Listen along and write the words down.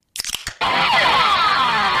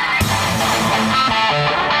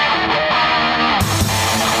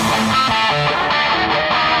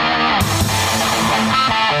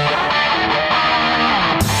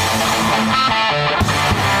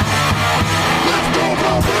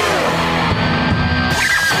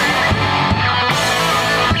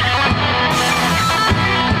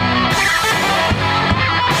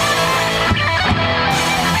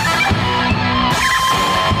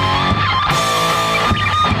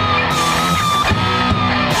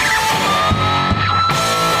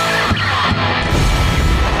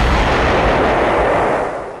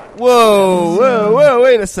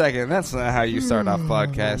wait a second. That's not how you start off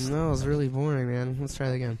podcast. No, it was really boring, man. Let's try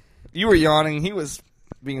it again. You were yawning. He was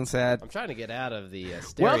being sad. I'm trying to get out of the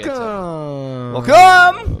stereotype.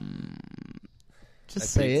 Welcome. Just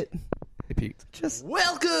say it. Hey, Pete. Just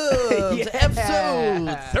Welcome to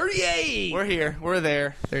episode 38. We're here. We're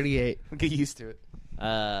there. 38. Get used to it.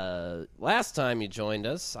 Last time you joined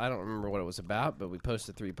us, I don't remember what it was about, but we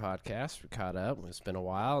posted 3 podcasts. We caught up. It's been a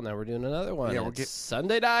while. Now we're doing another one. Yeah, It's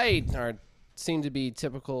Sunday night. Our seemed to be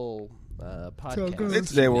typical podcast. It's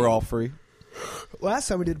today we're all free. Last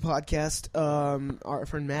time we did a podcast, our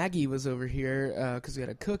friend Maggie was over here because we had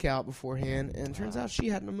a cookout beforehand, and it turns out she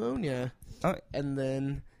had pneumonia. And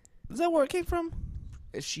then Is that where it came from?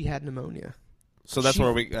 she had pneumonia. So that's She-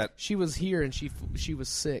 where we got. She was here, and she was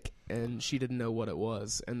sick, and she didn't know what it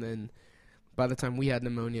was. And then by the time we had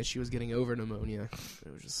pneumonia, she was getting over pneumonia.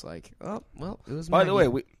 It was just like, oh, well, it was By the Maggie.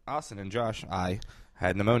 way, Austin and Josh, I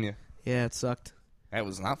had pneumonia. Yeah, it sucked. That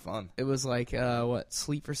was not fun. It was like,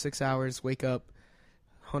 sleep for 6 hours, wake up,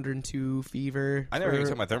 102 fever. I never even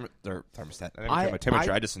took my thermostat. I never took my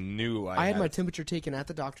temperature. I just knew I had my it. temperature taken at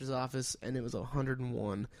the doctor's office, and it was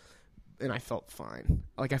 101, and I felt fine.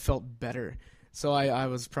 Like, I felt better. So I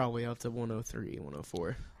was probably up to 103,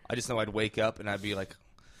 104. I just know I'd wake up and I'd be like,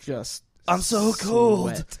 Just I'm so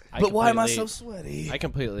cold. sweat. But why am I completely- so sweaty? I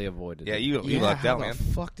completely avoided Yeah, it. you lucked how out, the man.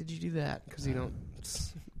 fuck did you do that? Because you don't...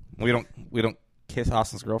 We don't kiss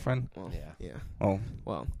Austin's girlfriend. Well, Yeah. yeah. Oh,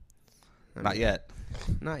 Well, I not mean, yet.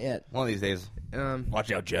 Not yet. One of these days.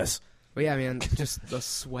 Watch out, Jess. But yeah, man, just the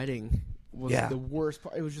sweating was Yeah. the worst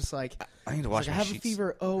part. It was just like... I need to It's watch like, I my have a sheets.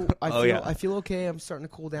 fever. I feel okay. I'm starting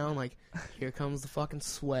to cool down. Like, here comes the fucking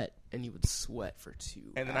sweat, and you would sweat for 2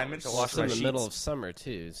 And then I meant to Well, wash it's my in the sheets. middle of summer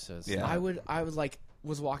too, so it's Yeah. not- I would like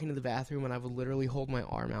was walking to the bathroom, and I would literally hold my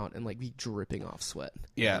arm out and like be dripping off sweat.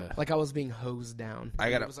 Yeah. Like I was being hosed down.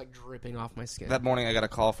 It was like dripping off my skin. That morning I got a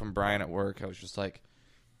call from Brian at work. I was just like,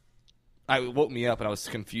 it woke me up and I was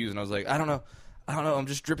confused and I was like, I don't know. I'm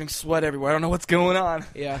just dripping sweat everywhere. I don't know what's going on.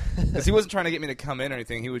 Yeah. Because he wasn't trying to get me to come in or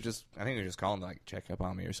anything. He was just, I think he was just calling to like check up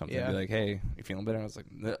on me or something. Yeah. Be like, hey, you feeling better? And I was like,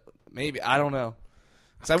 maybe. I don't know.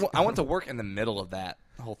 Because I went to work in the middle of that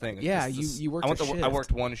whole thing. Yeah, you worked a shift. I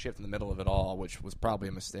worked one shift in the middle of it all, which was probably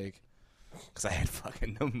a mistake. Because I had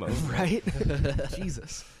fucking pneumonia. Right?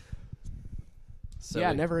 Jesus. So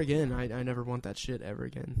yeah, we- never again. I never want that shit ever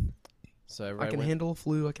again. So I everybody can went- handle a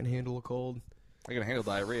flu. I can handle a cold. I can handle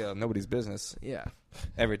diarrhea. Nobody's business. Yeah.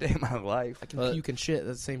 Every day of my life. I can Well, puke and shit at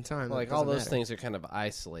the same time. Like It all doesn't those matter. things are kind of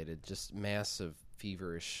isolated, just massive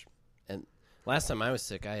feverish. And last time I was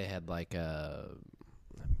sick, I had like Oh,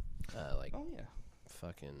 yeah.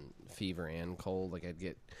 fucking fever and cold. Like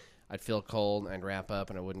I'd feel cold, and I'd wrap up,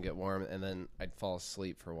 and I wouldn't get warm, and then I'd fall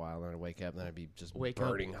asleep for a while, and I'd wake up, and then I'd be just Wake up.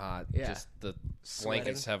 burning hot. Yeah. Just the Sweating.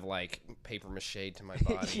 blankets have like paper mache to my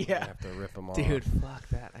body. Yeah. I have to rip them off. Dude, fuck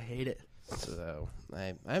that. I hate it. So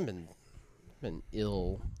I haven't been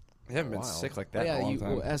ill. I haven't been Wow. sick like that yeah, in a long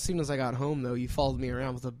time. as soon as I got home, though, you followed me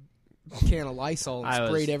around with a can of Lysol and I was-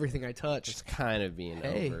 sprayed everything I touched. Just kind of being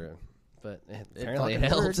Hey. over it. But It apparently it fucking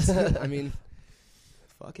helps. works. I mean,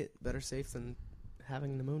 fuck it. Better safe than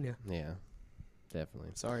having pneumonia. Yeah,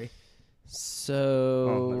 definitely. Sorry. So,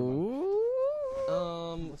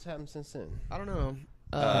 what's happened since then? I don't know.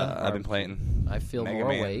 I've been playing I feel Mega more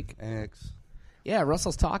Man awake. X. Yeah,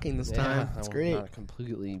 Russell's talking this time. It's I'm great. Not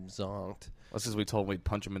completely zonked. That's because we told him we'd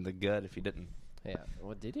punch him in the gut if he didn't. Yeah.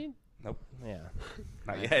 What did he? Nope. Yeah.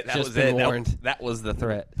 Not yet. That Just was been it. warned. That was the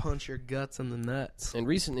threat. Punch your guts in the nuts. In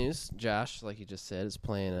recent news, Josh, like you just said, is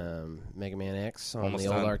playing Mega Man X on Almost the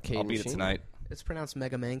old done. arcade I'll beat machine. it tonight. It's pronounced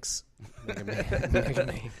Mega Manx. Mega Man. Mega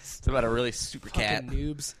Man. It's about a really super cat. Fucking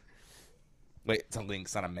noobs. Wait, it's a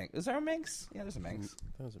Lynx, not a Manx. Is there a Manx? Yeah, there's a Manx.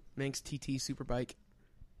 That was a Manx TT Superbike.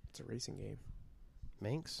 It's a racing game.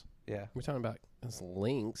 Manx? Yeah. We're talking about this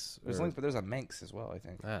Lynx. There's or- Lynx, but there's a Manx as well, I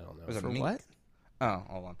think. I don't know. There's a For mink. what? Oh,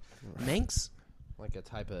 hold on. Manx? Like a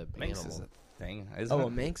type of Manx animal. is a thing, isn't Oh, it? a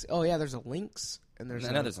Manx? Oh, yeah, there's a lynx. And I there's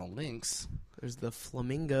know there's a Lynx. there's the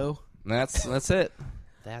flamingo. That's it.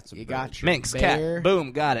 That's a You bird. got your Manx bear. cat.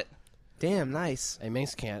 Boom, got it. Damn, nice. A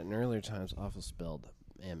Manx cat, in earlier times often spelled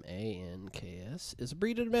M-A-N-K-S, is a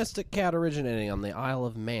breed of domestic cat originating on the Isle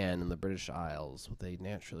of Man in the British Isles with a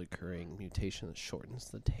naturally occurring mutation that shortens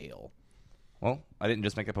the tail. Well, I didn't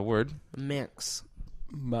just make up a word. Manx.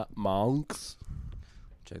 Monks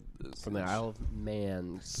Check this. from the Isle of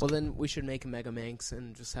Man. Well, then we should make a Mega Manx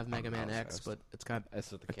and just have Mega Man X, fast. but it's got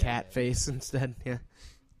That's what the a cat face instead. Yeah.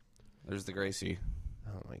 There's the Gracie.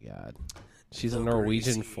 Oh my god, she's a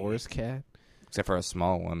Norwegian forest cat. Except for a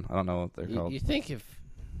small one. I don't know what they're called. You think if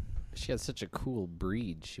she had such a cool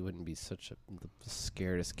breed, she wouldn't be such the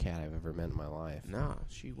scaredest cat I've ever met in my life. No,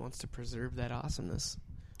 she wants to preserve that awesomeness.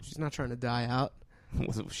 She's not trying to die out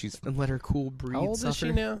She's and let her cool breed How old suffer. is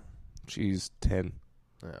she now? she's 10.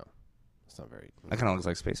 No, it's not very. That kind of looks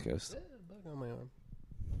like Space Ghost. Bug on my arm.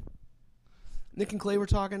 Nick and Clay were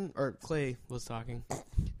talking, or Clay was talking.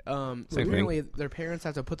 Same Apparently, their parents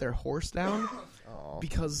have to put their horse down Oh,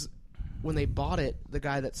 because when they bought it, the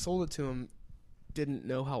guy that sold it to him didn't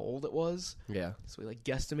know how old it was. yeah. So he like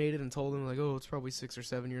guesstimated and told him like, oh, it's probably 6 or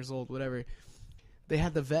 7 years old, whatever. They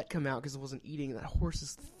had the vet come out because it wasn't eating. That horse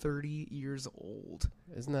is 30 years old.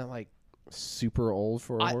 Isn't that like super old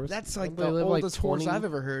for a horse? That's like Don't the they live, oldest horse 20 I've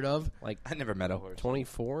ever heard of. Like I never met a horse.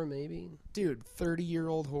 24 maybe. Dude,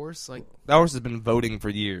 30-year-old horse. Like, That horse has been voting for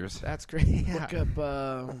years. that's great. Yeah. Look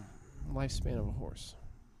up lifespan of a horse.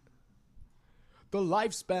 The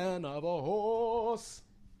lifespan of a horse.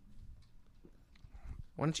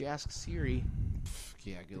 Why don't you ask Siri?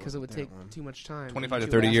 Yeah, Because it would take too much time. 25 to She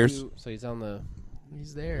would 30 ask years. you- So he's on the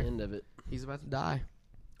He's there. end of it. He's about to die.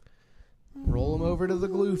 Roll him over to the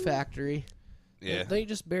glue factory. Yeah. Don't you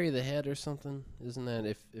just bury the head or something? Isn't that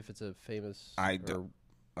if it's a famous? I or- don't.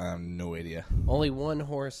 I have no idea. Only one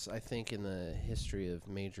horse, I think, in the history of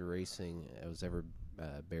major racing was ever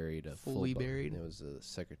buried a Fully full buried? It was a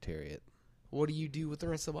Secretariat. What do you do with the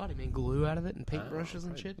rest of the body? Make glue out of it and paintbrushes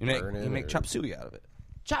and shit? You make Burn it you make or- chop suey out of it.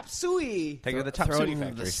 Chop suey! Take it to the chop Throw it suey into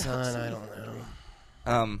factory. the sun. I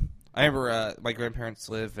don't know. I remember my grandparents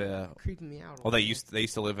live. Creeping me out. a Well, they little.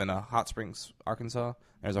 used to live in Hot Springs, Arkansas.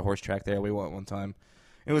 There's a horse track there. We went one time.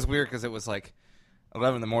 It was weird because it was like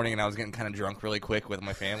 11 in the morning, and I was getting kind of drunk really quick with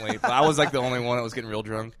my family. But I was like the only one that was getting real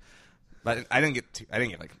drunk. But I didn't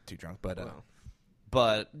get like too drunk. But Wow.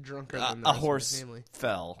 but Drunker than the a rest of the horse family.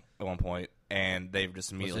 fell at one point, and they just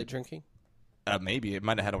Was immediately it drinking? maybe it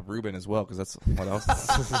might have had a Reuben as well because that's what else.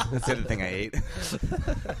 That's the other thing I ate.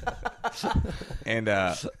 and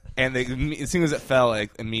they, as soon as it fell,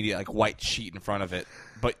 like immediate like white sheet in front of it,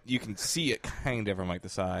 but you can see it kind of from like the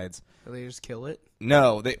sides. Or they just kill it?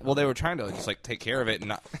 No, they were trying to just like take care of it and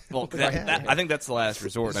not. Well, I think that's the last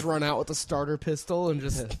resort. Just run out with a starter pistol and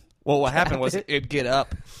just... Well, what happened was it. it'd get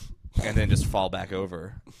up and then just fall back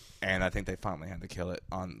over, and I think they finally had to kill it.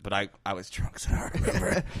 But I was drunk, so I don't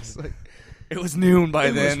remember. It's like, It was noon by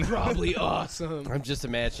it then. was probably awesome. I'm just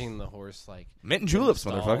imagining the horse like Mint and in the juleps,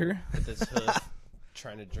 stall motherfucker. with his hoof,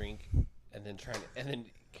 trying to drink, and then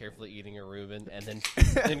carefully eating a Reuben, and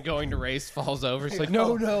then going to race, falls over. It's like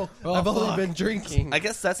no, I've only been drinking. I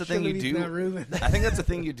guess that's the thing you Should've eaten that do. Reuben. I think that's the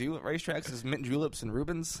thing you do at racetracks is mint juleps and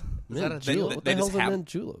Reubens. Mint that a julep? they- What they the just hell's a have- mint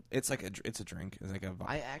julep? It's like it's a drink. It's like a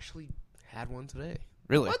I actually had one today.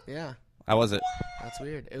 really. Yeah, How was it? that's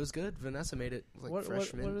weird. It was good. Vanessa made it. Like What-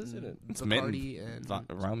 fresh what mint is it and It's mint Bacardi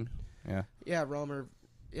and rum. Yeah, yeah, rum or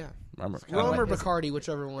rum. rum or like- Bacardi,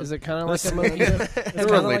 whichever one. Is it kind of like a Listen, mojito? It's kind of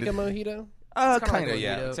like related. a mojito. It's kinda like Kind of, mojito.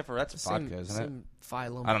 yeah. Except for that's same, vodka, isn't it? same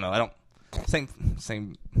phylum. I don't know. I don't.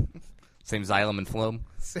 Same xylem and phloem.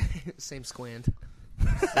 Same squand.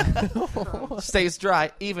 Stays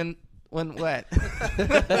dry even when wet.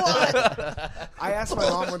 I asked my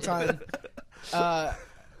mom one time.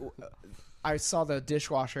 I saw the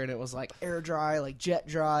dishwasher and it was like air dry, like jet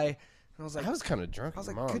dry. And I was like, I was kind of drunk. I was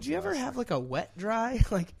at like, Mom's could you ever last have like a wet dry?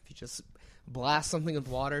 Like if you just blast something with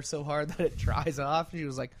water so hard that it dries off. And she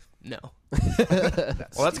was like, no.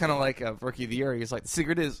 Well, that's kind of like Rookie of the Year. He's like, the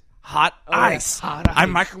secret is hot yeah, ice. hot I ice.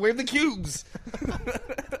 microwave the cubes.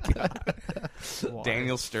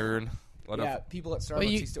 Daniel Stern. What Yeah, a people at Starbucks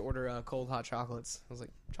used to order cold hot chocolates. I was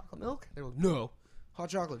like, chocolate milk? They were like, no, hot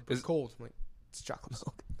chocolate. But it's cold. I'm like, it's chocolate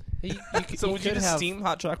milk. So would you could just have- steam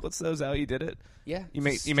hot chocolates? Though, is that how you did it? Yeah, You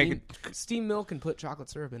make it. steam milk and put chocolate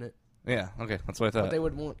syrup in it. Yeah. Okay, that's what I But thought. they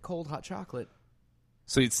would want cold hot chocolate.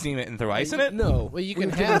 So you'd steam it and throw ice in it? No, Well, you we can would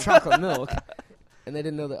give them have- chocolate milk, and they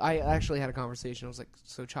didn't know that. I actually had a conversation. I was like,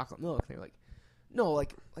 "So chocolate milk?" They were like, "No,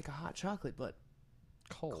 like a hot chocolate, but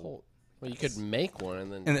cold." Well, you could make one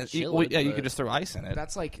and then And then, chill well, it, yeah, you but- could just throw ice in it.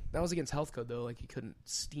 That's like that was against health code though. Like you couldn't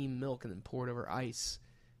steam milk and then pour it over ice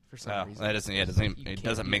for some Oh, reason. that doesn't. Yeah, it You doesn't. It can't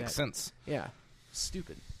doesn't do make that. sense. Yeah,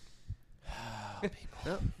 stupid.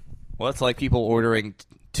 No. Well, it's like people ordering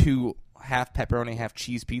 2 half pepperoni, half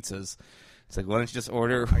cheese pizzas. It's like, why don't you just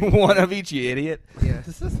order one of each, you idiot? Yeah.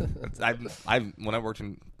 When I worked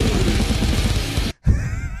in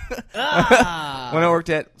Ah, when I worked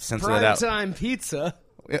at censor that prime out. time pizza.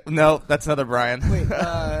 No, that's another Brian. Wait,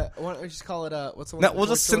 why don't we just call it? What's the one? No, from we'll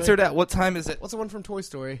Toy just Story? censor it out. What time is it? What's the one from Toy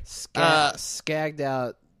Story? Scagged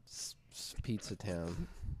out Pizza Town.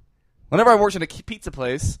 Whenever I worked in a pizza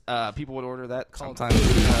place, people would order that sometimes.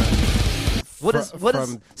 What is?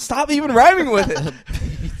 from- Stop even rhyming with it.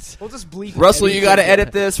 We'll just bleep. Russell, you got to everything.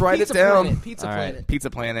 edit this. Write Pizza it down. Planet, Pizza All right. Planet. Pizza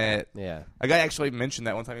Planet. Yeah. A guy actually mentioned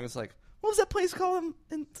that one time. He was like, "What was that place called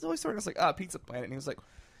in Toy Story?" I was like, Pizza Planet." And he was like,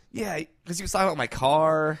 "Yeah," because he was talking about my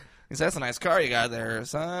car. He said, "That's a nice car you got there,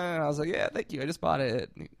 son." And I was like, "Yeah, thank you. I just bought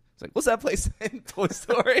it." And he's like, "What's that place in Toy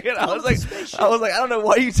Story?" And I was like, "I don't know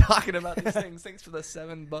why you talking about these things. Thanks for the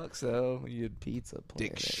 $7, though. You Pizza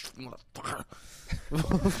dick, Planet. motherfucker."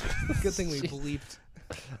 Good thing we bleeped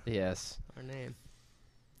Yes. our name.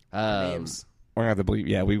 Names. We're gonna have to bleep.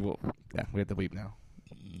 Yeah, we will. Yeah, we have to bleep now.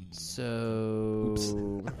 So.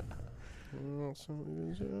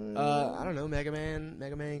 I don't know. Mega Man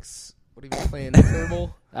X. What have you been playing?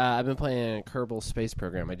 Kerbal. I've been playing Kerbal Space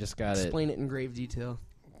Program. I just got Explain it in grave detail.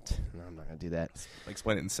 it. No, I'm not gonna do that.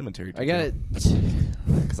 Explain it in cemetery. I got it.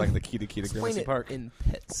 It's like the key to Explain Gramercy it Park. in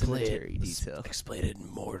pet cemetery detail. Explain it in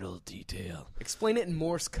mortal detail. Explain it in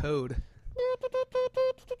Morse code.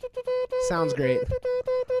 Sounds great.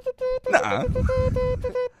 Nuh-uh.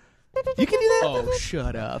 You can do that. Oh,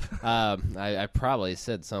 shut up. I probably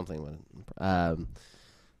said something with Kerbal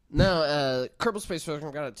Space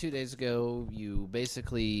Program, got it 2 days ago. You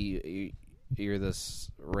basically you're this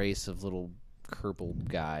race of little Kerbal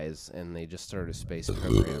guys, and they just started a space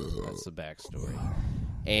program. That's the backstory.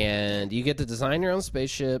 And you get to design your own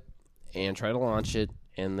spaceship and try to launch it.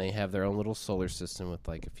 And they have their own little solar system with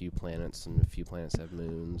like a few planets, and a few planets have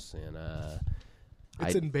moons. And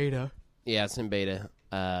It's in beta. yeah, it's in beta.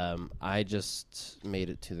 I just made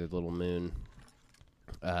it to their little moon.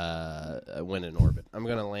 I went in orbit. I'm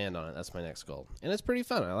gonna land on it. That's my next goal, and it's pretty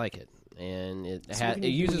fun. I like it, and it So what can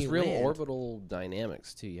you do uses when you real land? orbital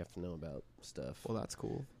dynamics too. You have to know about stuff. Well, that's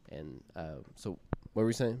cool. And so, what were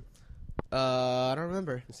you saying? I don't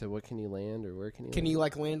remember. You said, what can you land, or where can you? Can land? you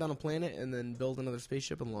like land on a planet and then build another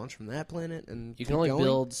spaceship and launch from that planet? And You keep can only going?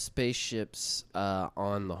 build spaceships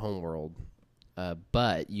on the homeworld,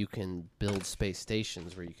 but you can build space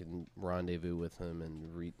stations where you can rendezvous with them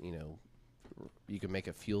and you can make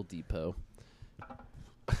a fuel depot.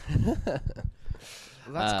 Well,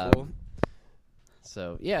 that's cool.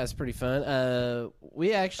 So yeah, it's pretty fun.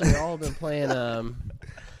 We actually all been playing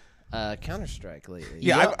Counter-Strike lately.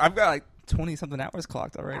 Yeah, I've got like 20-something hours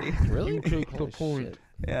clocked already. Really? Take the Holy point. shit.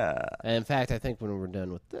 Yeah. And in fact, I think when we're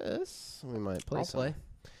done with this, we might play I'll some. play.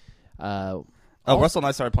 Russell and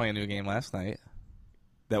I started playing a new game last night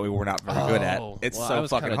that we were not very good at. It's well, I so was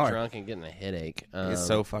fucking kinda hard. drunk and getting a headache. It's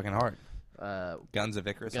so fucking hard. Guns of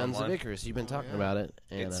Icarus. Guns of online. Icarus. You've been talking yeah. about it.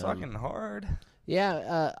 And, It's fucking hard.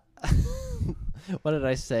 Yeah. What did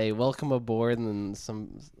I say? Welcome aboard, and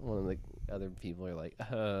then one of the other people are like,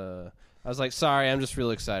 I was like, sorry, I'm just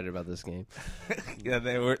really excited about this game. Yeah,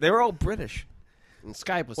 they were all British. And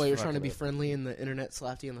Skype was. Well, you're trying to fucking be it. friendly, and the internet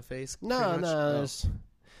slapped you in the face. No, pretty much?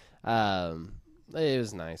 no. Oh. It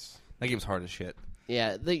was nice. That game's hard as shit.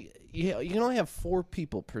 Yeah, you can only have 4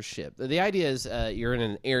 people per ship. The idea is you're in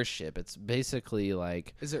an airship. It's basically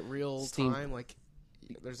like Is it real Steam- time? Like,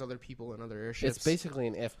 there's other people in other airships. it's basically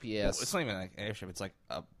an FPS. Well, it's not even like an airship. It's like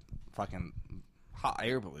a fucking hot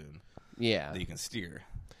air balloon Yeah, that you can steer.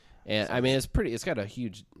 and I mean it's got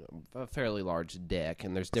a fairly large deck,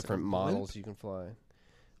 and there's different a blimp? models you can fly.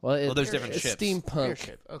 Well, there's different it's ships. steampunk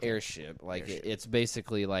Airship, okay. airship. Like Airship. it's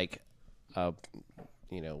basically like a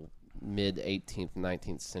mid 18th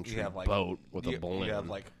 19th century You have like boat with a balloon. You have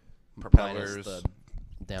like minus propellers. the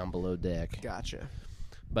down below deck. Gotcha.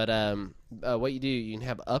 But what you do, you can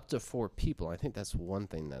have up to 4 people. I think that's one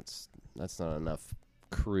thing that's not enough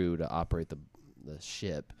crew to operate the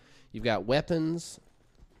ship. You've got weapons.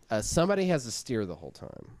 Somebody has to steer the whole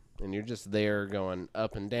time, and you're just there going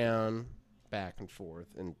up and down, back and forth,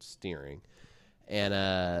 and steering.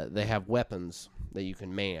 And they have weapons that you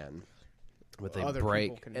can man with a Other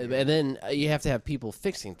break, people can and man. then you have to have people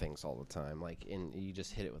fixing things all the time. And you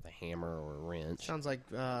just hit it with a hammer or a wrench. Sounds like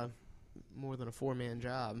more than a 4-man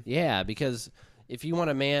job. Yeah, because if you want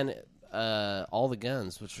to man all the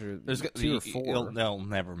guns, which are There's 2 or 4, They'll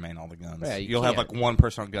never man all the guns. Yeah, You'll have can't. like one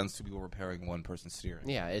person on guns, 2 people repairing, 1 person steering.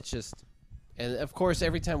 yeah, it's just, and of course,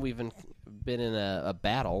 every time we've been in a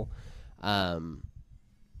battle, it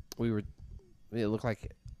looked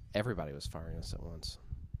like everybody was firing us at once.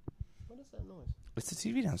 What is that noise? It's the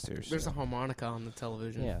TV downstairs. There's a harmonica on the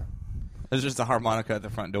television. Yeah, There's just a harmonica at the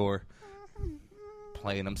front door,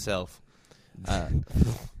 playing himself.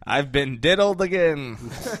 I've been diddled again.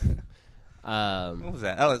 What was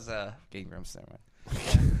that? That was Game Grumps.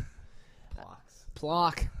 Never mind.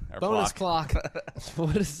 Plock. Or Bonus Plock. clock.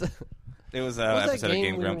 what is that? It was What an was that episode of game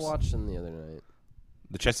Game we were Grumps. watching the other night?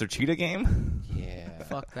 The Chester Cheetah game, Yeah,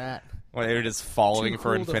 Fuck that. where they were just following Too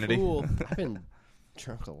for cool to infinity. fool. I've been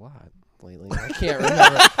drunk a lot. lately. I can't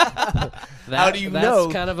remember. How do you that's know?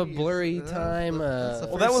 That's kind of a blurry time.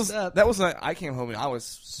 Well, that was like, I came home and I was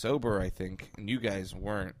sober, I think, and you guys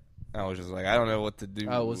weren't. I was just like, I don't know what to do.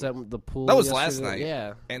 Oh, was that the pool? That was yesterday? last night.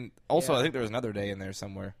 Yeah. And also, Yeah. I think there was another day in there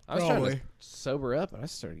somewhere. I was trying to Probably. sober up, and I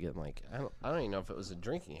started getting like I don't even know if it was a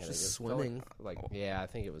drinking headache. Just It felt swimming. Like yeah, I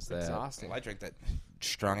think it was that. Exhausting. I drank that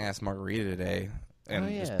strong ass margarita today and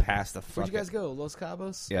just yeah. passed the fuck. Where'd you guys go? Los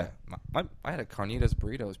Cabos? Yeah, I had a carnitas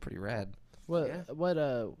burrito. It was pretty rad. What Yeah. what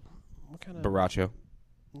kind of Baracho.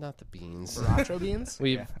 not the beans. Sriracha beans?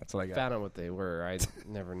 We That's what I got. found out what they were. I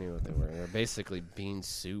never knew what they were. They're basically bean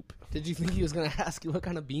soup. Did you think he was going to ask you what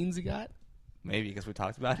kind of beans you got? Maybe because we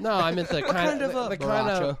talked about it. No, I meant the kind of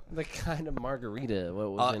the kind of margarita.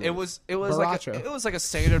 What was in It was like Baracho. it was like a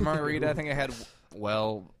standard margarita. I think it had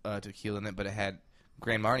tequila in it, but it had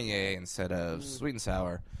Grand Marnier instead of sweet and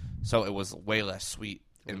sour, so it was way less sweet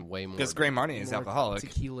And way more because Grand Marnier is More alcoholic.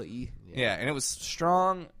 Tequila-y. Yeah, and it was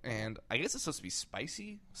strong, and I guess it's supposed to be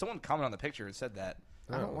spicy. Someone commented on the picture and said that,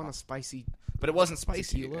 I don't want a spicy... but it wasn't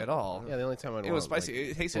spicy Tequila? at all. Yeah, the only time I It was spicy.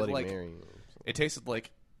 It tasted Bloody like Mary. it tasted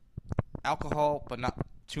like alcohol, but not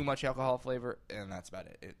too much alcohol flavor, and that's about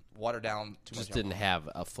it. It watered down too Just much. didn't have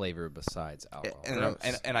a flavor besides alcohol.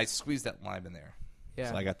 And I squeezed that lime in there, Yeah.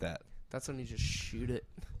 so I got that. That's when you just shoot it.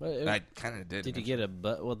 But And I kind of did. did you get a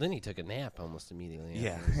butt? Well, then he took a nap almost immediately.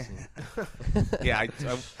 Yeah. afterwards. Yeah,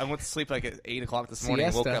 I went to sleep like at 8 o'clock this morning.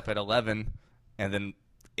 Siesta. Woke up at 11, and then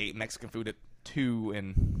ate Mexican food at 2,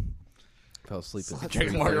 and Fell asleep. At Slept the drank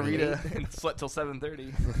a till margarita and slept till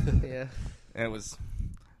 7:30. Yeah. And it was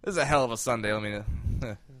a hell of a Sunday. Let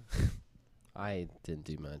me. I didn't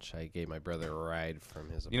do much. I gave my brother a ride from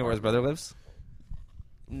his. You know where his brother lives?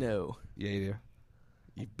 No. Yeah, you do.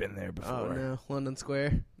 You've been there before. Oh, no. London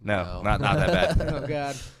Square? No, No. not that bad. Oh,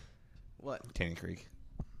 God. What? Canyon Creek.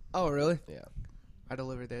 Oh, really? Yeah. I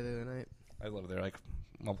delivered there the other night. I live there like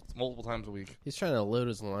multiple times a week. He's trying to load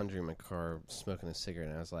his laundry in my car, smoking a cigarette,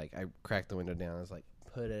 and I was like, I cracked the window down. I was like,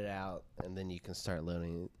 put it out, and then you can start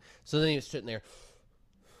loading it. So then he was sitting there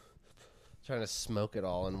trying to smoke it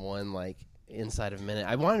all in one, like, inside of a minute.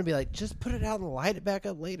 I wanted to be like, just put it out and light it back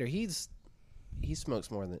up later. He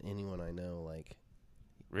smokes more than anyone I know. Like,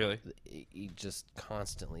 Really? he just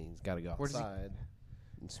constantly has got to go Where does he outside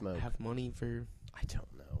and smoke. Have money for... I don't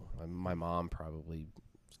know. My mom probably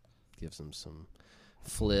gives him some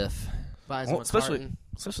fliff. Buys Well, him a especially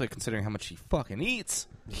carton. considering how much he fucking eats.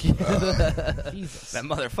 Jesus. That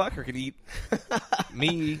motherfucker could eat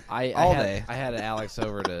me I all had, day. I had Alex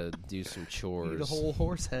over to do some Eat chores. a whole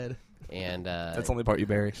horse head. And That's the only part you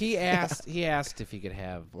bury. he asked if he could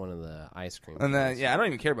have one of the ice cream. And then, cones. yeah, I don't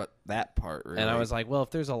even care about that part, really. And I was like, well, if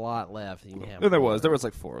there's a lot left, you can have. there one. was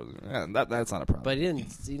like 4. Yeah, that's not a problem. But he didn't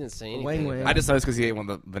say anything. Wang about wang. it. I just noticed because he ate one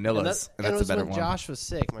of the vanillas, and And that's it a was better when one. Josh was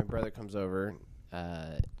sick. My brother comes over.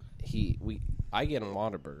 I get him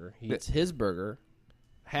Whataburger. He eats his burger,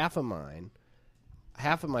 half of mine,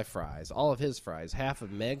 half of my fries, all of his fries, half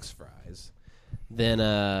of Meg's fries. Then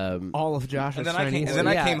All of Josh's and then Chinese. Yeah.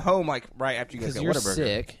 I came home like right after you guys because got you're Whataburger.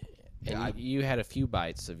 sick, and Yeah, you had a few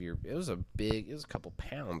bites of your. It was a couple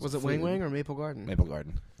pounds. Was of it Wang food. Wang or Maple Garden? Maple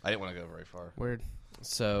Garden. I didn't want to go very far. Weird.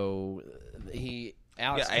 So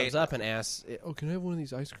Alex Yeah, comes up and asks, "Oh, can I have one of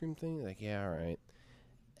these ice cream things?" Like, yeah, all right.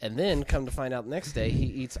 And then come to find out, next day he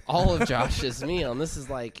eats all of Josh's meal, and this is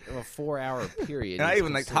like a 4-hour period. And I He's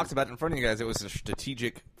even like consumed. talked about it in front of you guys. It was a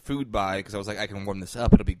strategic food buy because I was like, I can warm this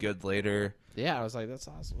up. It'll be good later. Yeah, I was like, that's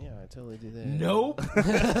awesome. Yeah, I totally do that. Nope.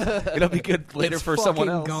 It'll be good later It's for someone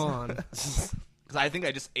fucking else. gone. Because I think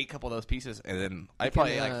I just ate a couple of those pieces, and then I You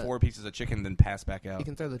probably can, ate like 4 pieces of chicken, then passed back out. You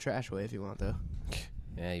can throw the trash away if you want, though.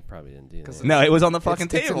 Yeah, he probably didn't do 'Cause that. No, it was on the fucking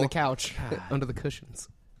It's in table. the couch under the cushions.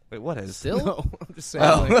 Wait, what is? Still? No, I'm just saying.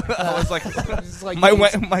 Oh, Like, I was like, just like my he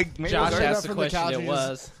my Josh Garden asked up the from the question. couch It and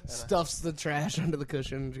was. stuffs the trash under the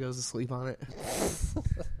cushion and goes to sleep on it.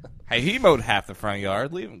 Hey, he mowed half the front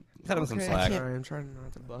yard. Leave him, cut him some Okay, slack. I'm trying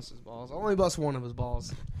not to bust his balls. I only bust one of his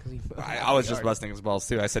balls. 'Cause he I was just busting his balls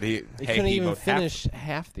too. I said He couldn't he even mowed half. finish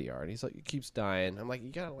half the yard. He's like, it keeps dying. I'm like, you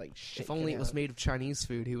gotta like shake If only it was out. made of Chinese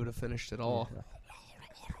food, he would have finished it all.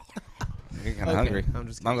 I'm getting kind of Okay, hungry. I'm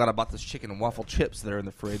just I'm glad I bought this chicken and waffle chips that are in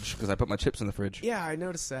the fridge because I put my chips in the fridge. Yeah, I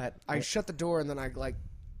noticed that. I shut the door and then I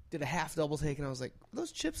did a half double take and I was like, "Are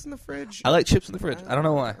those chips in the fridge?" I like chips in the fridge. I don't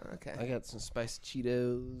know why. Okay. I got some spiced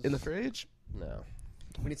Cheetos. In the fridge? No.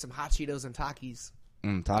 We need some hot Cheetos and Takis.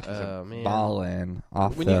 Takis Oh, are man. ballin'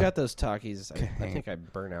 off When the... you got those Takis, I think I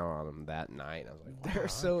burnt out on them that night. I was like, wow. They're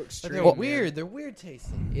so But extreme. they're man. weird. They're weird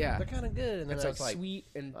tasting. Yeah. They're kind of good. And then It's I like was like, sweet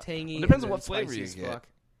and tangy. Well, depends and on what then flavor spicy you as get. fuck.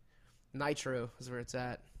 Nitro is where it's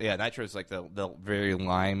at. Yeah, Nitro is like the very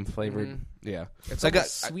lime flavored. Mhm. Yeah, It's so like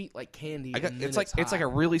sweet like candy. And then it's like a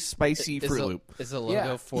really spicy Fruit Loop. Is the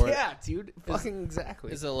logo for it? Yeah, dude. Fucking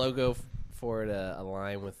exactly. Is the logo for it a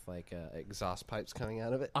line with like exhaust pipes coming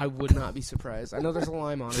out of it? I would not be surprised. I know there's a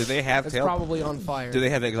lime on it. Do they have It's tail? probably on fire. Do they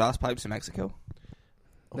have exhaust pipes in Mexico?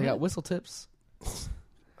 They got whistle tips.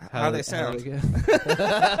 How they sound? go?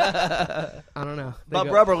 I don't know. Bub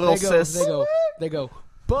rubber, little they go, sis. They go.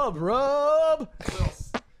 Bub rub.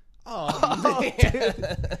 Oh,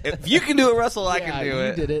 man. If you can do it, Russell, I can do you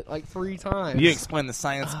it. did it like 3 times. You explained the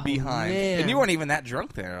science behind, man. and you weren't even that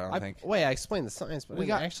drunk there. I don't think. Wait, I explained the science, but We we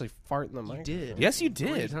got- got actually fart in the You mic. did. Yes, you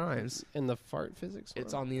 3 did. times. In the fart physics.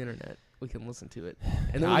 It's one? on the internet. We can listen to it.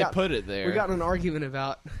 And then we I got, put it there. we got in an argument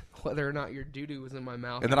about whether or not your doo-doo was in my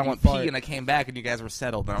mouth. And then I you went fart. pee, and I came back, and you guys were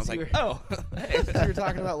settled. And I was So like, you're- oh. So you're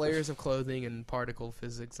talking about layers of clothing and particle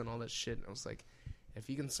physics and all that shit. And I was like, if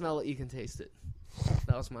you can smell it, you can taste it.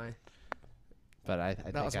 That was my... But I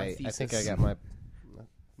was my think I thesis. got my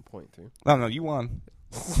point through. Oh, no, you won.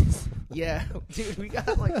 Yeah, dude, we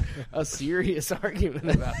got like a serious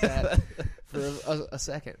argument about that for a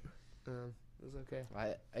second. It was okay.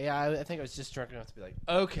 I think I was just drunk enough to be like,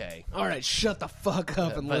 okay, All right, shut the fuck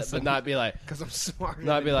up and but listen. not be like, because I'm smart.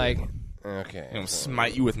 not be like, okay. I'm gonna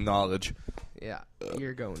smite you with knowledge. Yeah,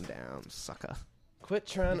 you're going down, sucker. Quit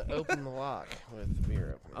trying to open the lock with the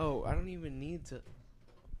beer opener. Oh, I don't even need to.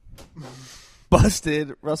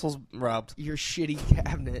 Busted. Russell's robbed. Your shitty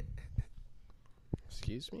cabinet.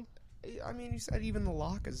 Excuse me? I mean, you said even the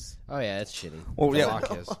lock is. Oh yeah, it's shitty. Well, The yeah.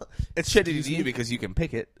 lock is. It's shitty to you because you can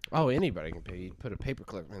pick it. Oh, anybody can pay. You put a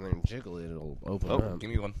paperclip in there and jiggle it, it'll open Oh, up. give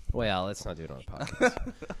me one. Well, let's not do it on a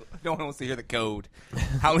podcast. No one wants to hear the code.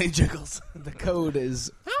 How many jiggles? The code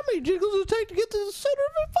is. How many jiggles does it take to get to the center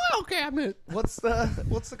of a file cabinet? What's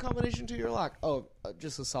the combination to your lock? Oh,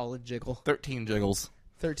 just a solid jiggle. 13 jiggles.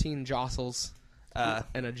 13 jostles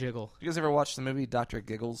and a jiggle. You guys ever watch the movie Dr.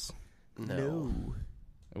 Giggles? No.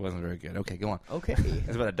 It wasn't very good. Okay, go on. Okay.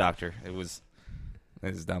 It's about a doctor. It was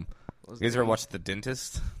dumb. You guys ever watched The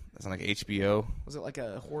Dentist? That's on like HBO. Was it like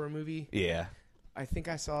a horror movie? Yeah. I think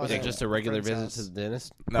I saw Was it it at just a regular friend's visit house. to the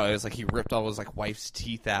dentist? No, it was like he ripped all his like wife's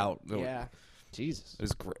teeth out. Yeah. Jesus. It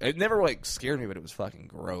was. It never like scared me, but it was fucking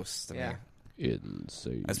gross to Yeah. me.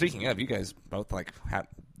 Insane. And speaking of, you guys both like had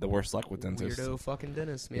the worst luck with dentists. Weirdo fucking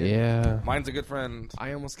dentist, man. Yeah. Mine's a good friend.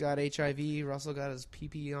 I almost got HIV. Russell got his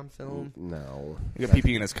pee on film. No. He got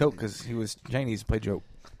pee in his coat because he was Chinese. Play joke.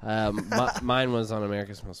 Mine was on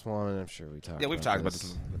America's Most Wanted. I'm sure we talked. Yeah, we've talked about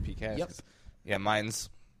this in the PCast. Yep. Yeah, mine's.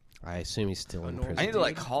 I assume he's still in normal- prison. I need to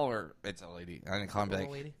like call her. It's a lady. I need to call her and be Oh,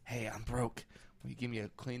 like, lady. "Hey, I'm broke. Will you give me a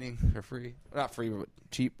cleaning for free? Not free, but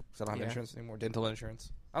cheap. Because I don't have Yeah. insurance anymore. Dental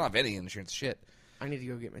insurance. I don't have any insurance. Shit. I need to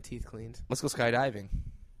go get my teeth cleaned. Let's go skydiving.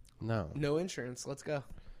 No. No insurance. Let's go.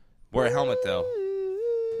 Wear a helmet though.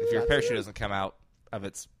 If your Got parachute to. doesn't come out of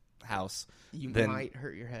its house, You Then- might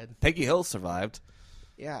hurt your head. Peggy Hill survived.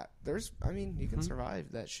 Yeah, there's. I mean, you can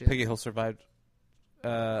survive that shit. Peggy Hill survived.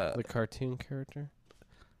 The cartoon character?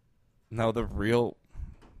 No, the real.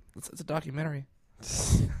 It's a documentary.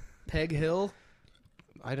 Peg Hill.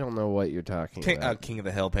 I don't know what you're talking about. King of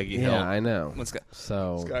the Hill, Peggy Hill. Yeah, I know. Went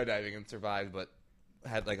So, skydiving and survived, but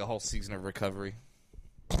had like a whole season of recovery.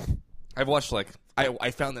 I've watched like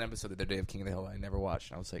I found an episode the other day of King of the Hill that I never watched,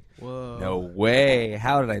 and I was like, Whoa. no way!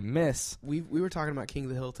 How did I miss? We were talking about King of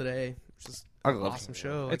the Hill today. It's just I an love awesome King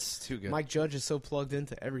of the Hill. show. It's too good. Mike Judge is so plugged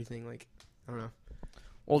into everything. Like, I don't know.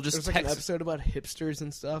 well, just There's like an text. episode about hipsters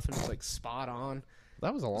and stuff, and it's like spot on.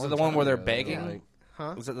 that was a long Is it the one time where they're ago, begging? like-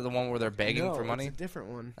 Huh? Was it the one where they're begging no, for money? It's a different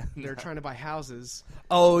one. They're trying to buy houses.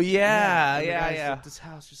 Oh and the guys at this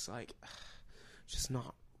house just like, just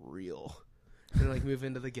not real. And like move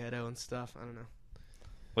into the ghetto and stuff. I don't know.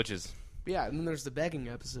 Which is But yeah, and then there's the begging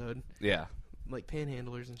episode, yeah. like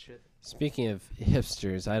panhandlers and shit. Speaking of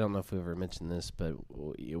hipsters, I don't know if we ever mentioned this, but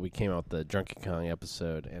we came out with the Drunken Kong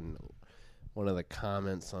episode, and one of the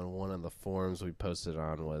comments on one of the forums we posted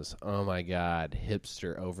on was, "Oh my God,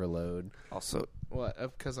 hipster overload." Also, What?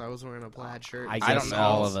 Because I was wearing a plaid shirt. I I guess don't know.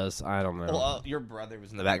 all of us. I don't know. well, your brother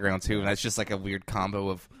was in the background too, and that's just like a weird combo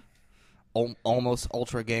of almost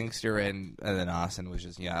ultra gangster, and then Austin was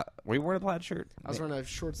just Were you wearing a plaid shirt? I was wearing a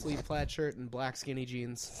short sleeve plaid shirt and black skinny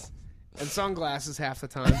jeans. And sunglasses half the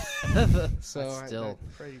time. So I Still.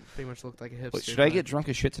 pretty much looked like a hipster. Wait, should I get drunk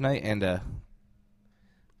as shit tonight and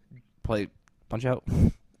play Punch Out?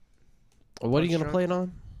 What are you Punch gonna play it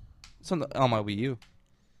on? It's on my Wii U.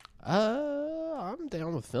 I'm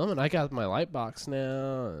down with filming. I got my light box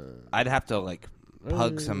now. I'd have to like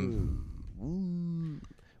pug some.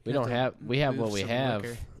 We You have don't to have. We have move what we some have.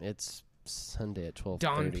 liquor. It's Sunday at 12:30.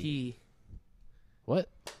 Don P. What?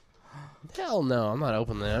 Hell no, I'm not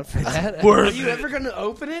opening that up for that. Are you ever going to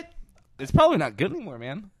open it? It's probably not good anymore,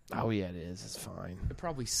 man. Oh, yeah, it is. It's fine. It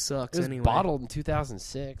probably sucks It was anyway. bottled in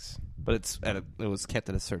 2006. But it was kept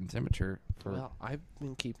at a certain temperature. Well, I've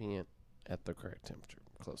been keeping it at the correct temperature,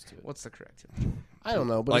 close to it. What's the correct temperature? I don't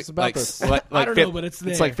know, but it's about this. I don't know, but it's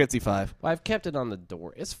there. It's like 55. Well, I've kept it on the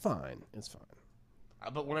door. It's fine. It's fine.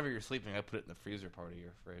 But whenever you're sleeping, I put it in the freezer part of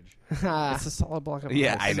your fridge. It's a solid block of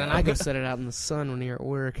Yeah, ice. I And know. then I go set it out in the sun when you're at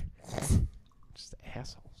work. Just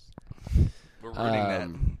assholes. We're ruining that,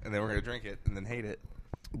 and then we're gonna drink it and then hate it.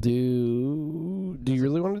 Do you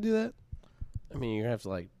really want to do that? I mean, you're gonna have to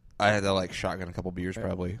like. I had to like shotgun a couple beers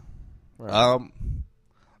probably. Right.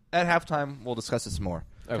 At halftime, we'll discuss this more.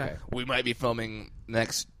 Okay. We might be filming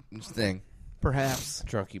next thing. Perhaps.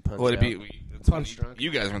 Drunky punch. Would it be? Punch drunk.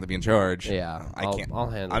 You guys are going to be in charge. Yeah, I can't. I'll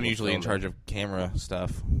handle. I'm the usually in filming. charge of camera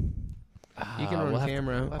stuff. You can run we'll have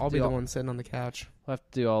camera. we'll have I'll to be do the all- one sitting on the couch. We'll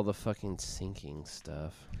have to do all the fucking syncing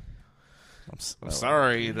stuff. I'm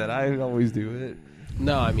sorry that I always do it.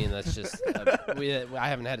 No, I mean that's just I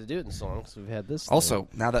haven't had to do it in so long because we've had this. Also,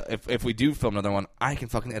 thing. now that if we do film another one, I can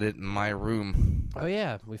fucking edit in my room. Oh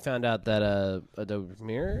yeah, we found out that Adobe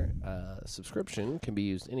Premiere subscription can be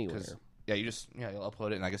used anywhere. Yeah, you'll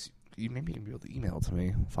upload it, and I guess you maybe can be able to email it to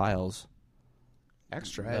me files.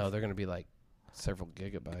 Extra. No, they're going to be like several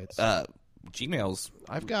gigabytes. Gmail's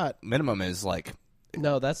I've got minimum is like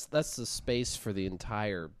no. That's the space for the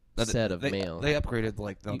entire set of mail. They upgraded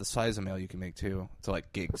like the size of mail you can make too to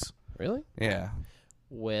like gigs. Really? Yeah,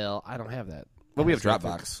 Well, I don't have that. but we have That's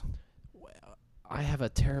Dropbox. I have a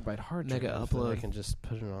terabyte hard drive. Mega that upload. I can just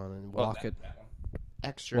put it on and walk it.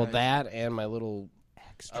 Extra. Well, that and my little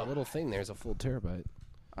little thing there is a full terabyte.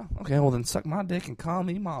 Oh, okay, well then suck my dick and call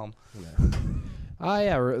me mom. Yeah. Oh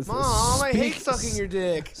yeah, Mom, I hate sucking your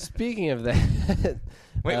dick. Speaking of that,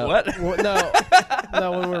 Wait, what?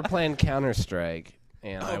 No, when we were playing Counter Strike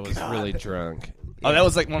and I was really drunk. Oh, that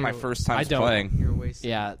was like one of my first times I don't- playing. You're wasted.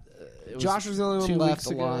 Yeah, it was Josh was the only one 2 left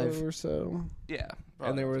weeks ago alive. or so, Yeah,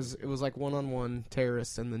 And it was like 1-on-1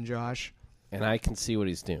 terrorist and then Josh. and I can see what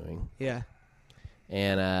he's doing, Yeah.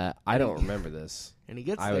 and I don't remember this. And he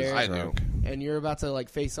gets I was there, drunk. and you're about to like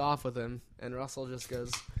face off with him, and Russell just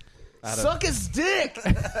goes, Out of- "Suck his dick!"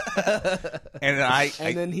 and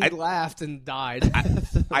and then he laughed and died.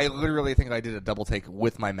 I literally think I did a double take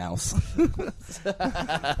with my mouse.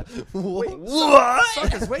 What?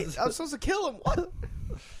 Suck his wait. I was supposed to kill him. What?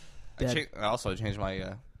 I also changed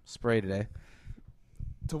my spray today.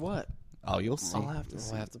 To what? Oh, you'll see. I'll have to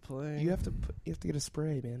see. We'll have to play. You have to get a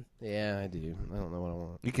spray, man. Yeah, I do. I don't know what I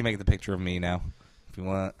want. You can make the picture of me now if you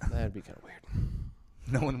want. That'd be kind of weird.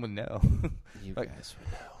 No one would know. You Like- guys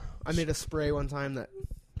would know. I made a spray one time that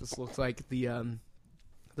just looked like the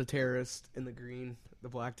terrorist in the green, the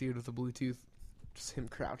black dude with the Bluetooth, just him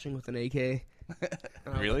crouching with an AK. And I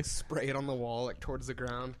would, Really? like, spray it on the wall, like towards the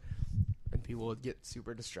ground, and people would get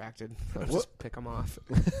super distracted. I would just pick them off.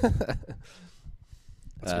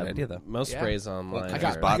 That's a good idea, though. Most Yeah. sprays online. I I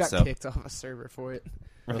got are- spot- got so. kicked off a server for it.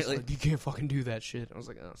 I was Really? like, you can't fucking do that shit. I was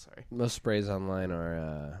like, oh, sorry. Most sprays online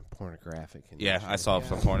are pornographic. in Yeah, nature. I saw Yeah.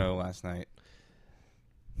 some porno last night.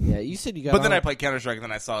 Yeah, you said you got. But then on- I played Counter-Strike and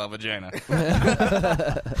then I saw a vagina.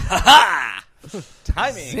 Ha-ha!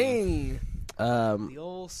 Timing. Zing! Um, The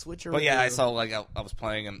old switcheroo. But yeah, I saw like I was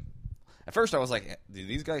playing and at first I was like, dude,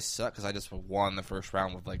 these guys suck because I just won the first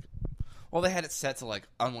round with like, well, they had it set to like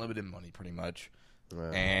unlimited money pretty much,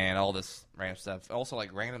 and all this random stuff. Also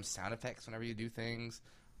like random sound effects whenever you do things,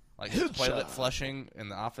 like toilet flushing in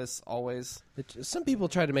the office always. some people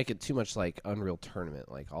try to make it too much like Unreal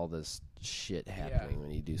Tournament, like all this shit happening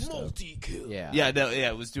when you do stuff. Multi-kill. Yeah, Yeah, no, yeah,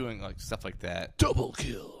 it was doing like stuff like that. double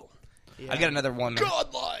kill. Yeah. I got another one.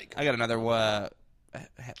 Godlike. I got another one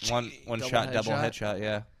shot double headshot.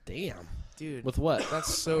 Yeah, Damn. Dude, With what?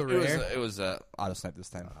 that's so it was rare. it was auto snipe this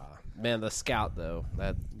time. Man, the scout though,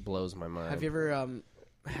 that blows my mind. Have you ever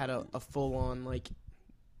had a full-on, like,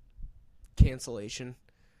 cancellation?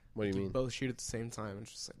 What do you You mean? both shoot at the same time.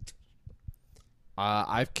 It's just like,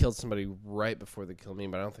 I've killed somebody right before they killed me,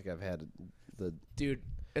 but I don't think I've had the dude.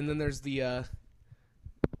 And then there's the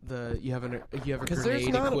you have a because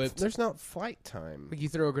grenade equipped. there's not flight time. Like you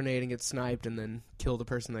throw a grenade and get sniped, and then kill the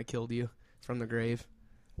person that killed you from the grave.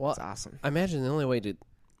 Well, It's awesome. I imagine the only way to,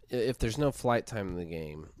 if there's no flight time in the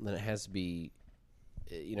game, then it has to be,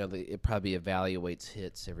 it probably evaluates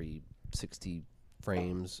hits every 60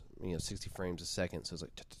 frames, 60 frames a second. So it's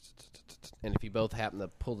like, and if you both happen to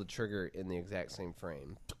pull the trigger in the exact same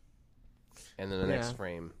frame, and then the next Yeah.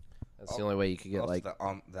 frame, that's the only way you could get Also, like.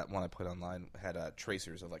 that one I put online had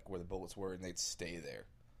tracers of like where the bullets were, and they'd stay there.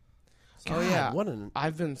 Oh yeah, what an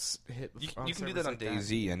I've been hit. You can do that on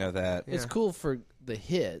DayZ. I know that. It's Yeah. cool for the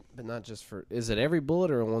hit, but not just for. Is it every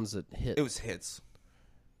bullet or ones that hit? It was hits.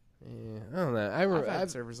 Yeah, I don't know. I've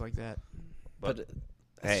had servers like that. but it's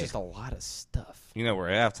Hey. just a lot of stuff. You know we're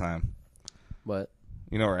at halftime. What?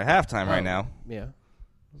 You know we're at halftime right now. Yeah.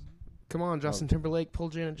 Come on, Justin Timberlake, pull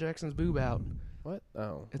Janet Jackson's boob out. What?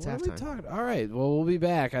 Oh, It's what are we halftime. talking? All right. Well, we'll be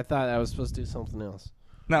back. I thought I was supposed to do something else.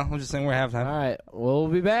 No, I'm just saying we're at halftime. All right. Well, we'll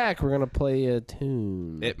be back. We're gonna play a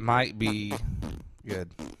tune. It might be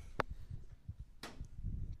good.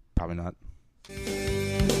 Probably not.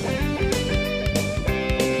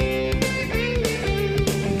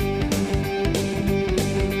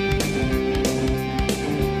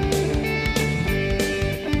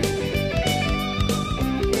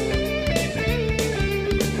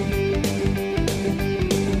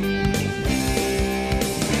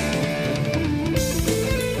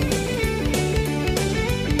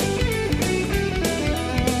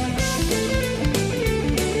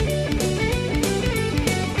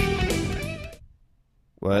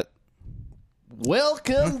 What?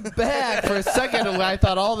 Welcome back. For a second, I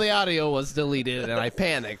thought all the audio was deleted, and I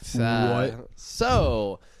panicked. What?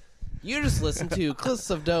 So, you just listened to Cliffs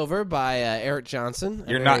of Dover by Eric Johnson.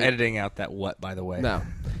 You're not editing out that what, by the way. No.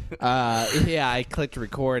 Yeah, I clicked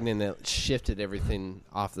record, and it shifted everything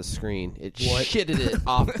off the screen. It shitted it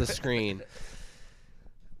off the screen.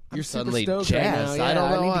 You're suddenly super stoked right jazzed. now. I don't Yeah,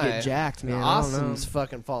 know I need why. to get jacked, man. I don't know. Austin's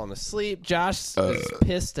fucking falling asleep. Josh is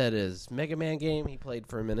pissed at his Mega Man game he played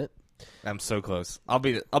for a minute. I'm so close. I'll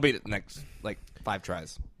beat it next, 5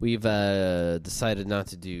 tries. We've decided not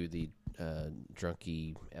to do the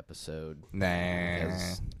drunky episode Nah.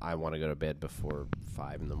 because I want to go to bed before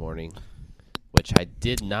 5 in the morning, which I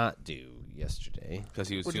did not do yesterday. Because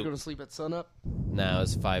he was Would you go to sleep at sunup? No, it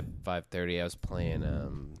was 5:30. I was playing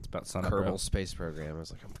It's about sun up, bro. Kerbal Space Program. I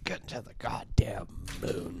was like, I'm getting to the goddamn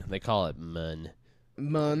moon. They call it MUN.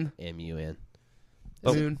 Mun. M-U-N.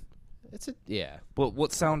 Moon. It's a yeah. Well,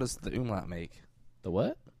 what sound does the umlaut make? The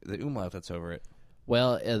what? The umlaut that's over it.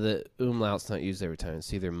 Well, the umlaut's not used every time.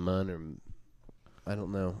 It's either MUN or I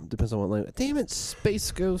don't know. Depends on what language. Damn it,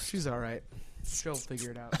 Space Ghost. She's all right. She'll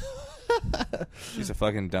figure it out. She's a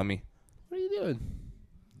fucking dummy. What are you doing,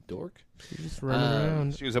 dork? She's just running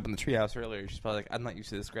around. She was up in the treehouse earlier. She's probably like, I'm not used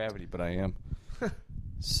to this gravity, but I am.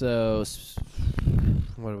 So,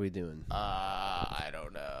 what are we doing? I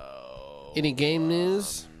don't know. Any game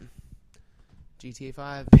news? GTA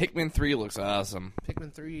 5. Pikmin 3 looks awesome.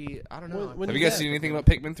 Pikmin 3, I don't know. When Have you did guys that- seen anything about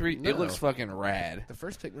Pikmin 3? No. It looks fucking rad. The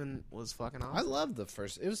first Pikmin was fucking awesome. I love the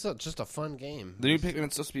first. It was just a fun game. The new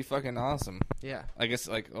Pikmin's supposed to be fucking awesome. Yeah. I guess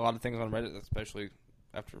a lot of things on Reddit, especially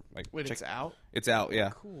after Wait, check- it's out? It's out, yeah.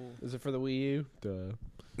 Cool. Is it for the Wii U? Duh.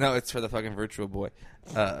 No, it's for the fucking Virtual Boy.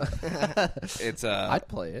 It's I'd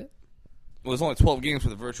play it. well, there's only 12 games for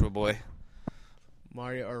the Virtual Boy.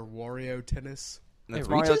 Mario or Wario Tennis. And it's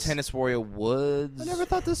It Mario reaches? Tennis Wario Woods. I never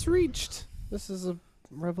thought this reached. This is a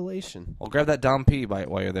revelation. Well, grab that Dom P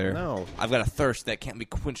while you're there. No. I've got a thirst that can't be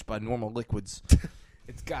quenched by normal liquids.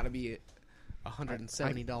 It's got to be a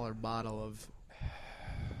 $170 bottle of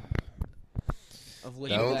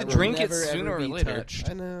liquid. No, that to will drink it never, sooner ever or be later. touched.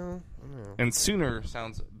 I know. And sooner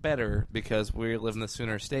sounds better because we live in the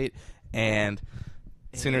Sooner state, and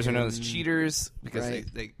Sooners are known as cheaters because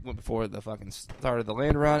Right. they went before the fucking start of the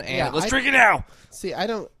land run. And Yeah, let's drink it now. See, I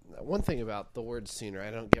don't. One thing about the word sooner,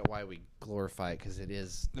 I don't get why we glorify it because it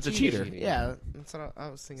is. It's a cheater. Yeah, that's what I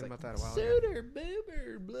was thinking about that a while ago. Sooner,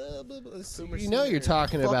 boomer, blah blah blah. Boomer You know, sooner. you're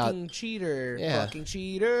talking about. Fucking cheater. Yeah. Fucking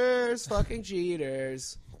cheaters. Fucking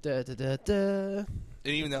cheaters. Da, da, da, da.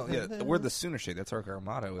 And even though, we're the Sooner state. That's our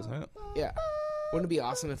motto, isn't it? Yeah. Wouldn't it be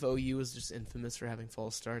awesome if OU was just infamous for having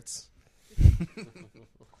false starts?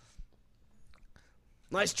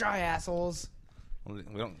 Nice try, assholes. We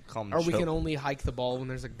don't call them Or we can only hike the ball when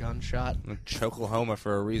there's a gunshot. Choklahoma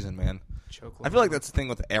for a reason, man. Chocolate. I feel like that's the thing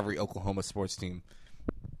with every Oklahoma sports team.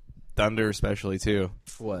 Thunder especially, too.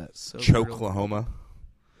 What? so brutal. Choklahoma.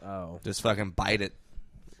 Oh, Just fucking bite it.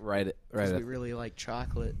 right it, right 'Cause we it. really like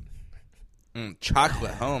chocolate.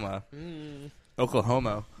 Chocolahoma.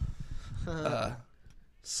 Oklahoma.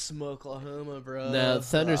 Smokelahoma, bro. No,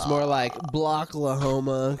 Thunder's more like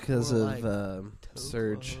Blocklahoma because More of like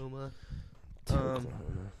Surge. Oklahoma.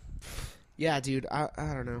 Oklahoma. Yeah, dude. I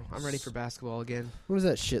don't know. I'm ready for basketball again. When does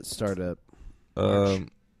that shit start up? No.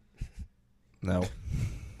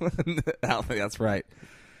 I don't think that's right.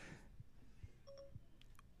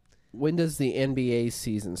 When does the NBA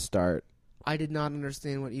season start? I did not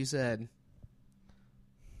understand what you said.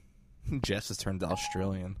 Jess has turned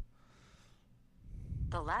Australian.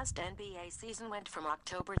 The last NBA season went from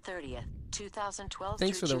October 30th 2012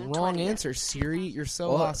 Thanks for through the June wrong 20th. answer, Siri. You're so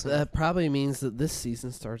Well, awesome. that probably means that this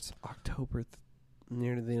season starts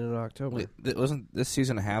near the end of October. Wait, wasn't this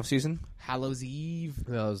season a half season? Hallows Eve.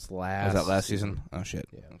 That was last. Was that last season? Oh shit.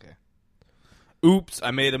 Yeah. Okay. Oops,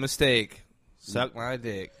 I made a mistake. Suck my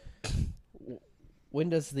dick. When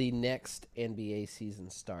does the next NBA season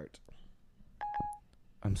start?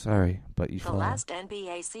 I'm sorry, but you The fell. last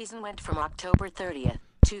NBA season went from October 30th,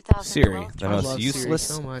 2012. Siri, the I most love useless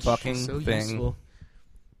Siri so much. fucking She's so thing. useful.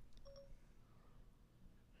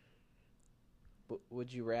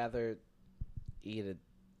 Would you rather eat a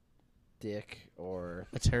dick or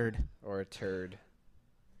A turd. a turd?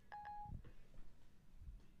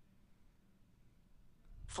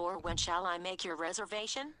 For when shall I make your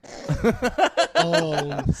reservation?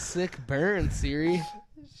 Oh, sick burn, Siri.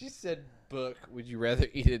 She said book. Would you rather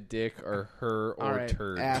eat a dick or her or All right,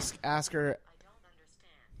 turd? ask her.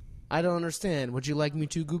 I don't understand. Would you like me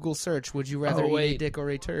to Google search? Would you rather eat a wait. dick or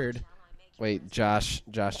a turd? Wait, Josh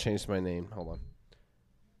changed my name. Hold on.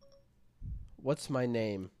 What's my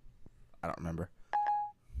name? I don't remember.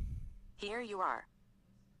 Here you are.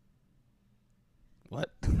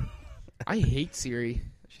 What? I hate Siri.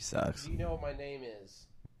 She sucks. Do you know what my name is?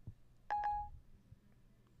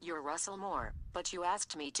 You're Russell Moore, but you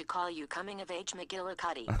asked me to call you Coming of Age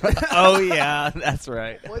McGillicuddy. Oh yeah, that's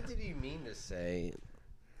right. What did you mean to say?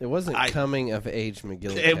 It wasn't I- coming of age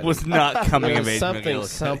McGillicuddy. It was not coming It of was age. something McGillicuddy.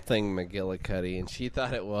 something McGillicuddy, and she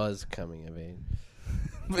thought it was coming of age.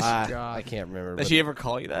 God. I can't remember. Did But she ever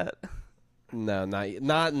call you that? no,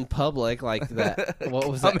 not in public like that. What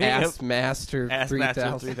was it? Coming of- Ass Master Ask 3000.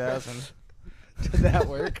 Master 3000. Did that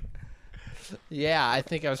work? Yeah, I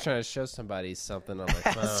think I was trying to show somebody something on my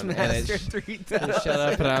phone, and Master it 3000. shut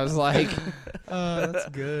up, and I was like, That's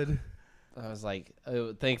good.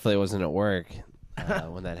 thankfully it wasn't at work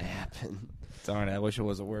when that happened. Darn it, I wish it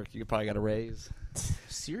was at work. You probably got a raise.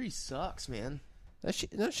 Siri sucks, man.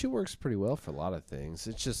 She works pretty well for a lot of things.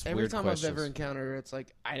 It's just Every weird time questions. I've ever encountered her, it's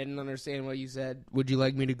like, I didn't understand what you said. Would you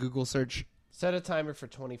like me to Google search? Set a timer for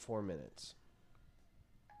 24 minutes.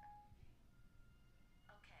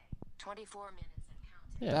 24 minutes and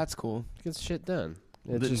counting. Yeah, That's cool. gets shit done.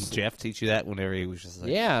 It Didn't just, Jeff teach you that whenever he was just like,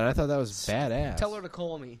 yeah, and I thought that was badass. Tell her to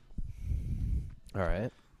call me. All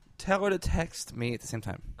right. tell her to text me at the same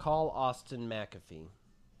time. Call Austin McAfee.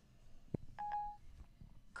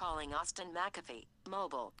 Calling Austin McAfee,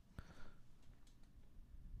 mobile.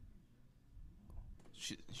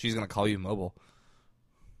 She's gonna call you mobile.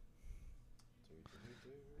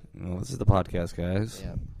 Well, this is the podcast, guys.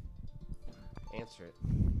 Yeah. Answer it.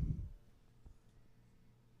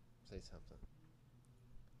 Say something.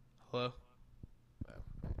 Hello? Oh,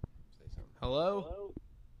 say something. Hello?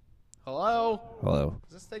 Hello? Hello.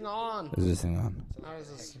 Is this thing on? Is this thing on? How is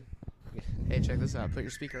this? Hey, check this out. Put your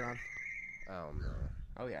speaker on. Oh, no.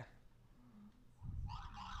 Oh, yeah.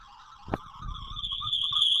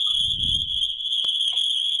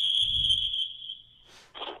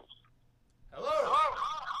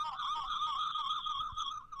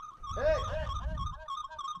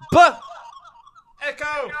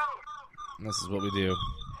 Echo! This is what we do.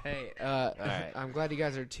 Hey, right. I'm glad you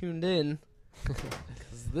guys are tuned in.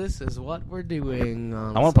 Because this is what we're doing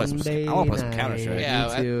on I wanna play some- Sunday I wanna play some night. Counter-Strike.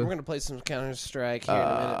 Yeah, Me too. we're going to play some Counter-Strike here in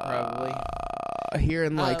a minute, probably. Here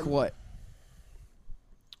in like, what,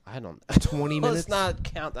 I don't 20 minutes? Let's not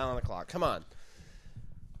count down on the clock. Come on.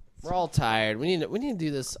 We're all tired. We need to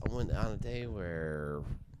do this on a day where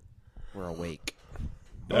we're awake.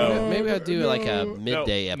 Maybe I'll do like a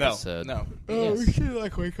midday episode. No. Oh, we Yes. should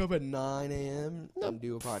like wake up at 9 a.m. and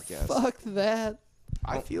do a podcast. Fuck that.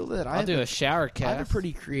 I feel that I'll do a shower I have a cast.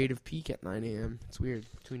 pretty creative peak at 9 a.m. It's weird.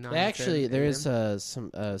 Between 9 Actually, and 10 there is a.m.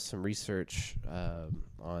 some research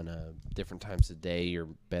on different times of day. You're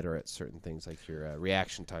better at certain things, like your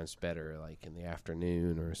reaction time's better, like in the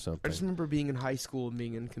afternoon or I something. just remember being in high school and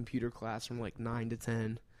being in computer class from like 9 to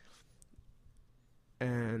 10.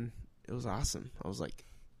 And it was awesome. I was like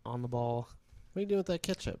on the ball. What are you doing with that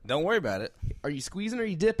ketchup? Don't worry about it. Are you squeezing or are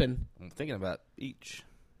you dipping? I'm thinking about each.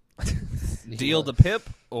 Deal the pip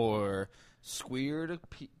or squeer the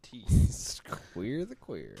tea. Queer the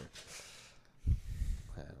queer.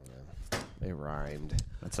 I don't know. They rhymed.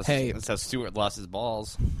 That's how Stuart lost his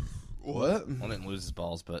balls. What? Well, didn't lose his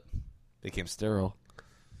balls, but became sterile.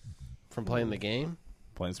 From playing the game?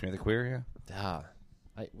 Playing Smear the Queer, Ah.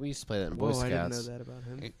 We used to play that in Boy Whoa, I didn't Scouts. know that about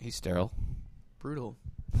him. yeah. He's sterile. Brutal.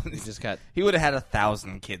 We just got He would have had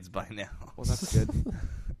 1,000 kids by now. Well, that's good.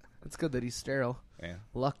 That's good that he's sterile. Yeah.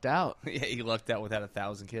 Lucked out. Yeah, he lucked out without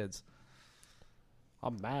 1,000 kids. a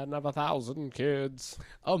man of 1,000 kids.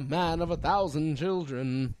 A man of 1,000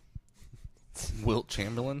 children. Wilt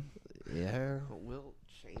Chamberlain. Yeah. Wilt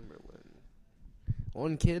Chamberlain.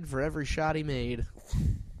 One kid for every shot he made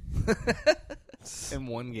In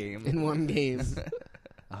one game. in one game.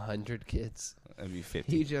 100 kids. That'd be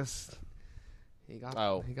 50. He got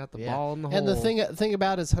the Yeah. ball in the hole. And the thing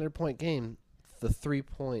about his 100-point game, the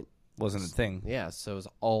 3-point. Wasn't a thing. Yeah, so it was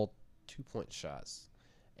all 2-point shots.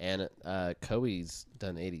 And Kobe's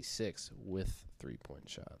done 86 with 3-point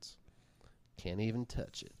shots. Can't even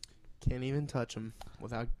touch it. Can't even touch him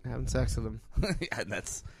without having sex with him. Yeah,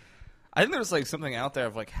 I think there's like something out there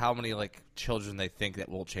of like how many like children they think that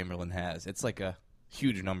Wilt Chamberlain has. It's like a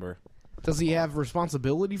huge number. Does he have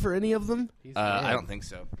responsibility for any of them? I don't think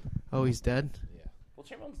so. Oh, he's dead? Yeah. Wilt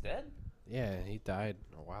Chamberlain's dead? Yeah, he died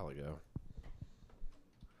a while ago.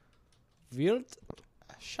 Wilt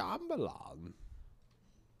Chamberlain.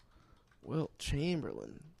 Wilt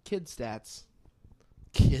Chamberlain. Kid stats.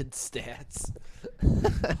 Kid stats.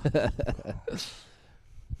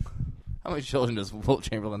 How many children does Wilt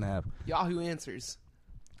Chamberlain have? Yahoo Answers.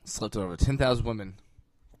 Slept with over 10,000 women.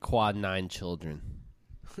 Quad 9 children.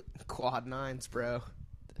 Quad nines, bro.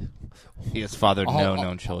 He has fathered no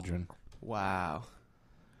known children. Wow.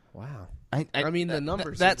 Wow. I mean, the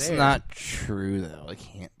numbers are That's there. not true, though. It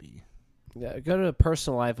can't be. Yeah, go to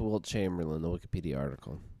Personal Life of Wilt Chamberlain, the Wikipedia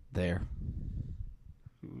article. There.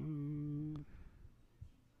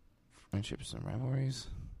 Friendships and rivalries.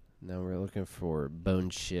 Now we're looking for bone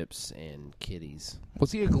ships and kitties.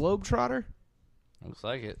 Was he a globetrotter? Looks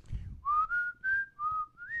like it.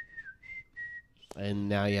 And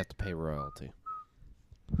now you have to pay royalty.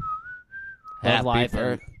 Happy Love Life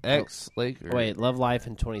birthday, ex-Laker. Wait, Love Life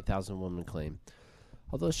and 20,000 Women claim.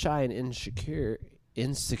 Although shy and insecure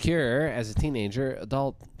as a teenager,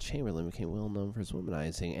 adult Chamberlain became well known for his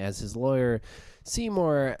womanizing. As his lawyer,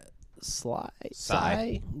 Seymour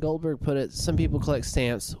Sly Goldberg put it, some people collect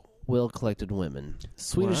stamps, Will collected women.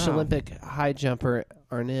 Swedish Wow. Olympic high jumper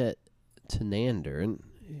Arnett Tenander, who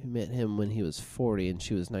met him when he was 40 and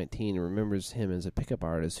she was 19, and remembers him as a pickup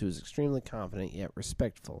artist who was extremely confident yet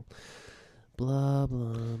respectful. Blah,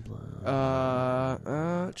 blah,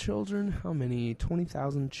 blah. Children? How many?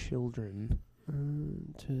 20,000 children.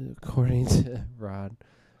 According to Rod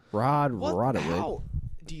Rodowitz. How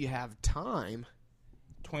do you have time?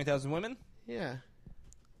 20,000 women? Yeah.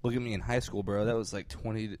 Look at me in high school, bro. That was like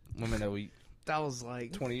 20 women a week, That was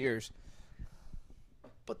like 20 years.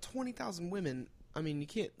 But 20,000 women, I mean, you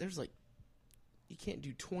can't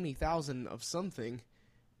do 20,000 of something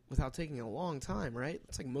without taking a long time, right?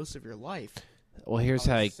 It's like most of your life. Well, here's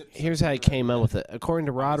how he came up with it. According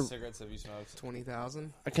to Rod, Cigarettes have you smoked?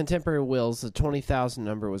 20,000? a contemporary Wills, the 20,000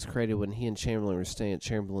 number was created when he and Chamberlain were staying at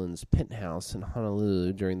Chamberlain's penthouse in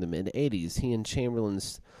Honolulu during the mid-'80s. He and Chamberlain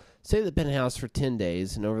stayed at the penthouse for 10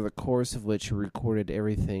 days, and over the course of which he recorded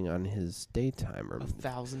everything on his daytimer.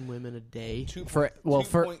 1,000 women a day.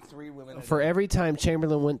 2.3 women a For day. every time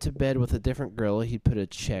Chamberlain went to bed with a different girl, he'd put a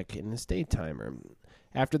check in his daytimer.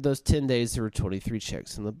 After those 10 days, there were 23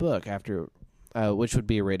 checks in the book, which would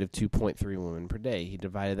be a rate of 2.3 women per day. He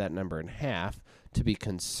divided that number in half to be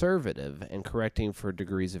conservative and correcting for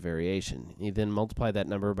degrees of variation. He then multiplied that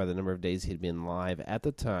number by the number of days he'd been alive at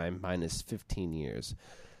the time minus 15 years.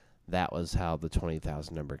 That was how the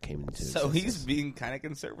 20,000 number came into So existence. he's being kind of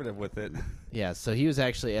conservative with it. Yeah, so he was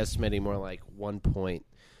actually estimating more like 1.3,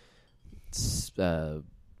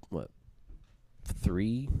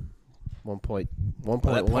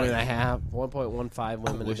 1.1 and a half, 1.15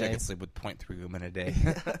 women I a wish I day. could sleep with 0.3 women a day.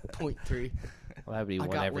 0.3. Well, that would be I one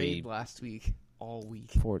got every laid last week. All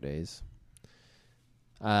week. 4 days.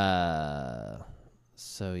 So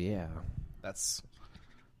yeah, That's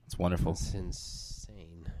wonderful. that's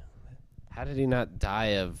insane. How did he not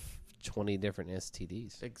die of 20 different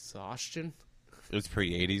STDs? Exhaustion. It was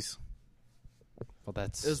pre-'80s. Well,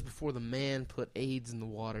 that's It was before the man put AIDS in the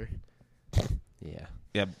water. yeah.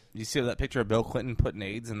 Yeah, you see that picture of Bill Clinton putting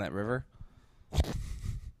AIDS in that river?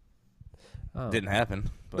 Oh, Didn't happen.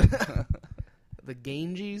 But The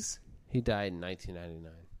Ganges. he died in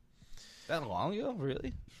 1999. that long ago,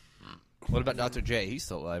 really? What about Dr. J? He's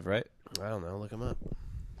still alive, right? I don't know. Look him up.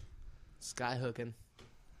 Skyhooking.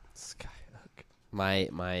 Skyhook.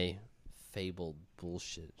 My fabled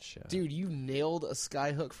bullshit show. Dude, you nailed a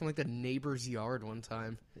skyhook from like the neighbor's yard one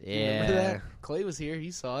time. You Yeah. remember that? Clay was here.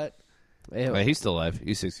 He saw it. Wait, he's still alive.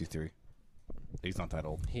 He's 63. He's not that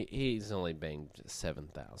old. He's only banged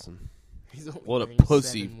 7,000. He's only What a banged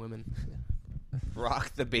pussy. 7 women.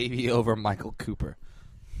 Rock the baby over Michael Cooper.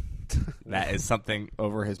 That is something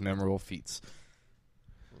over his memorable feats.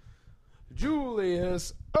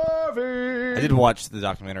 Julius Irving. I did watch the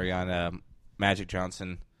documentary on Magic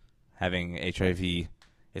Johnson having HIV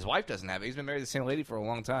His wife doesn't have it. He's been married to the same lady for a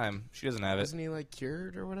long time. She doesn't have it. Isn't he like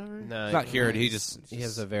cured or whatever? No, He's not cured. He just he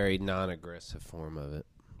has a very non-aggressive form of it.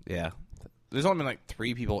 yeah. There's only been like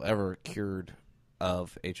 3 people ever cured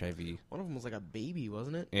of HIV. One of them was like a baby,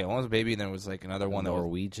 wasn't it? Yeah, one was a baby, and there was like another one that was.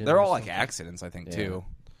 Norwegian. They're or all like something. accidents, I think, Yeah. too.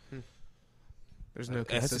 There's no.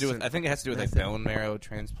 It has to do with. I think it has to do with like method. bone marrow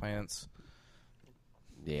transplants.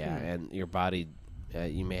 Yeah, and your body,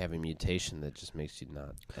 you may have a mutation that just makes you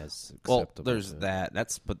not as acceptable. Well, there's to it.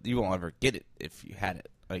 that. But you won't ever get it if you had it.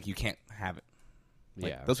 Like you can't have it.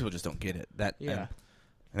 Like, Yeah. those people just don't get it. Yeah.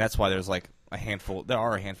 and that's why there's like a handful. There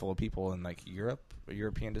are a handful of people in like Europe, or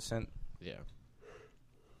European descent. Yeah.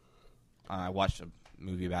 I watched a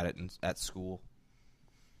movie about it at school.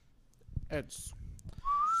 It's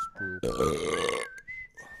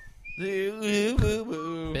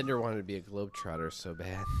Bender Bender wanted to be a globetrotter so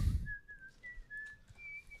bad.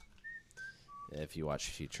 If you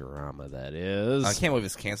watch Futurama, that is. I can't believe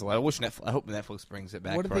it's canceled. I hope Netflix brings it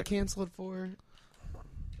back. What did for, they like, cancel it for? I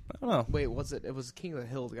don't know. Wait, was it? It was King of the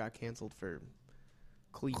Hill that got canceled for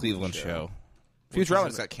Cleveland show. which Futurama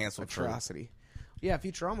is got canceled for atrocity. Yeah,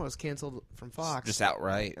 Futurama was canceled from Fox, just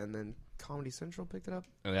outright. and then Comedy Central picked it up,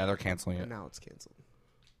 Yeah, they're canceling it. and now it's canceled.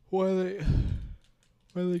 Why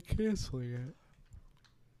are they canceling it?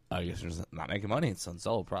 I guess they're not making money. It's a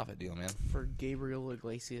solid profit deal, man. For Gabriel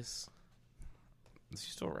Iglesias, Is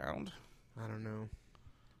he still around? I don't know.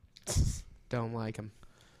 Don't like him.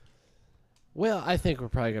 Well, I think we're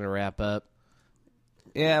probably going to wrap up.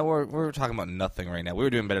 Yeah, we're talking about nothing right now. We were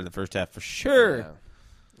doing better the first half for sure.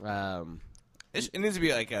 Yeah. It needs to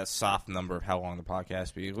be like a soft number of how long the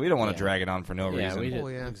podcast be. We don't want to Yeah. drag it on for no Yeah, reason. we did. Oh,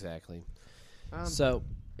 yeah. Exactly. Um, So,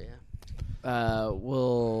 yeah,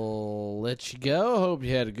 we'll let you go. Hope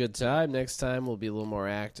you had a good time. Next time, we'll be a little more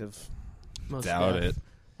active. most Doubt def. it.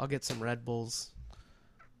 I'll get some Red Bulls.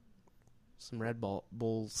 Some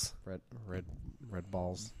Bulls. Red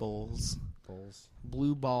balls. Bulls. Bulls.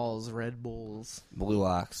 Blue balls, Red Bulls. Blue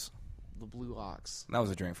Locks. The Blue Ox. That was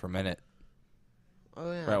a drink for a minute.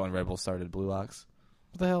 Oh, yeah. Right when Red Bull started, Blue Locks.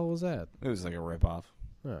 What the hell was that? It was like a ripoff.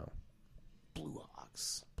 Oh. Blue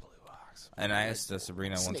Ox. And I asked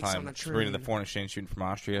Sabrina one Snakes on time, a Sabrina, the train. foreign exchange student from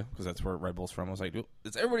Austria, because that's where Red Bull's from. I was like,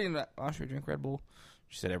 does everybody in Austria drink Red Bull?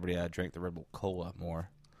 She said everybody drank the Red Bull Cola more.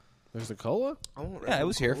 There's the cola? I want Red Yeah, it Bull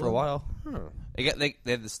was here for a Cola. while. Huh. They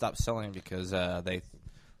had to stop selling because they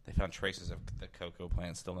found traces of the cocoa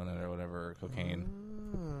plant still in it or whatever, or cocaine.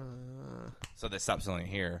 So they stopped selling it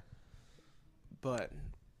here. But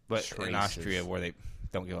But Traces. in Austria, where they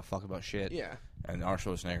don't give a fuck about shit, yeah, and Arnold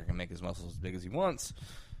Schwarzenegger can make his muscles as big as he wants,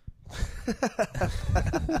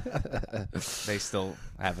 they still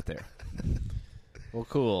have it there. Well,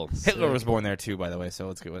 cool. Hitler So- was born there too, by the way, so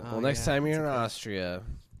it's good. Well, next time you're in Austria,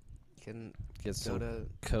 you can get go some to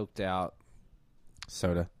coked out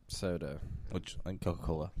Soda, soda. which like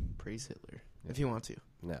Coca-Cola. praise Hitler if you want to.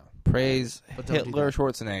 No. Praise But don't do Hitler that.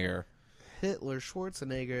 Schwarzenegger. Hitler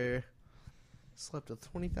Schwarzenegger slept with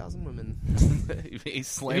 20,000 women. He If you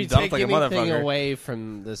slammed take dunked like a anything motherfucker. away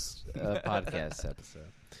from this podcast episode,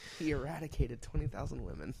 He eradicated 20,000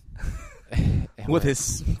 women. With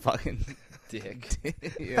his fucking dick.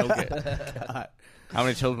 yeah, okay. God. How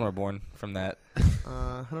many children were born from that?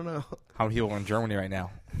 I don't know. How many people are in Germany right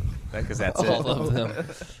now? Because that's All it. of them.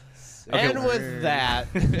 Okay. And with that,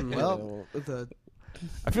 Well, the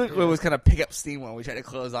I feel like we always kind of pick up steam when we try to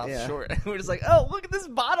close off Yeah. short. We're just like, oh, look at this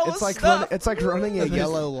bottle it's of like stuff. it's like running a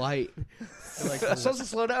yellow light. You're like, I'm supposed to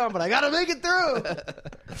slow down, but I gotta make it through.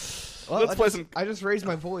 Well, Let's play some. I just raised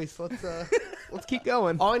my voice. Let's keep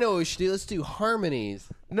going. all I know we should do. Let's do harmonies.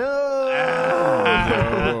 No,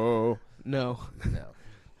 Oh. no. No.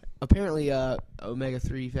 Apparently,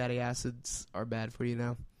 omega-3 fatty acids are bad for you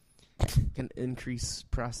now. Can increase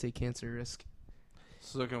prostate cancer risk.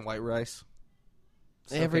 Soaking white rice.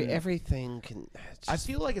 Everything can. I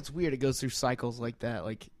feel like it's weird. It goes through cycles like that.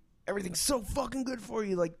 Like everything's so fucking good for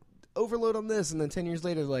you. Like overload on this, and then 10 years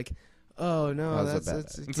later, like, oh no, How's it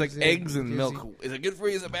that's bad? It's like eggs and milk. Is it good for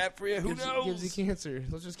you? Is it bad for you? Who knows? Gives you cancer.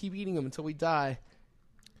 Let's just keep eating them until we die.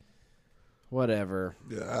 Whatever.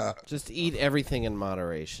 Just eat everything in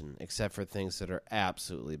moderation, except for things that are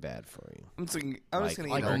absolutely bad for you. I'm just Like- gonna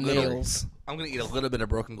Like eat a little. nails. I'm gonna eat a little bit of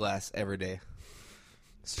broken glass every day.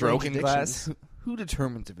 Strange Broken addictions. glass. Who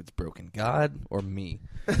determines if it's broken? God or me?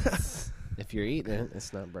 If you're eating it,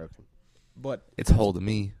 it's not broken. But It's holding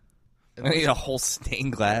me. I'm gonna eat a whole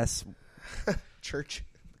stained glass, church.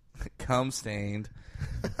 cum stained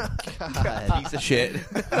God. piece of shit.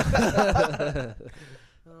 God.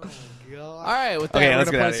 All right, with that, Okay, we're let's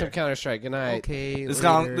gonna get play outta some here. Counter Strike. Good night. Okay. This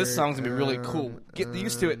later. song's gonna be really cool. Get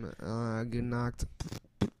used to it. Good night.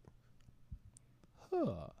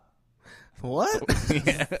 What?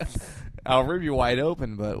 Yeah. I'll rip you wide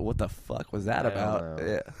open, but what the fuck was that I about? don't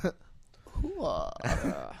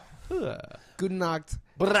Yeah. Good Nacht.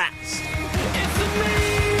 Bratz.